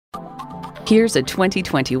Here's a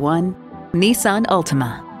 2021 Nissan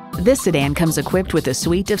Altima. This sedan comes equipped with a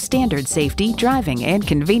suite of standard safety, driving, and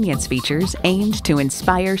convenience features aimed to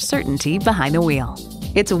inspire certainty behind the wheel.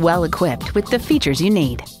 It's well equipped with the features you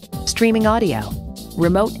need: streaming audio,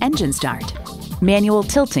 remote engine start, manual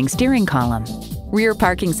tilting steering column, rear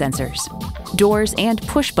parking sensors, doors and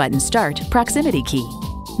push-button start proximity key,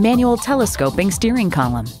 manual telescoping steering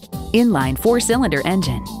column, inline 4-cylinder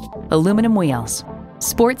engine, aluminum wheels,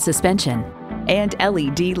 sport suspension, and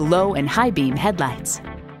LED low and high beam headlights.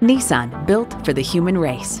 Nissan, built for the human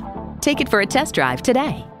race. Take it for a test drive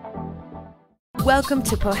today. Welcome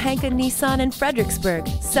to Pohanka Nissan of Fredericksburg.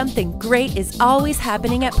 Something great is always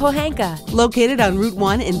happening at Pohanka. Located on Route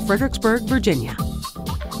 1 in Fredericksburg, Virginia.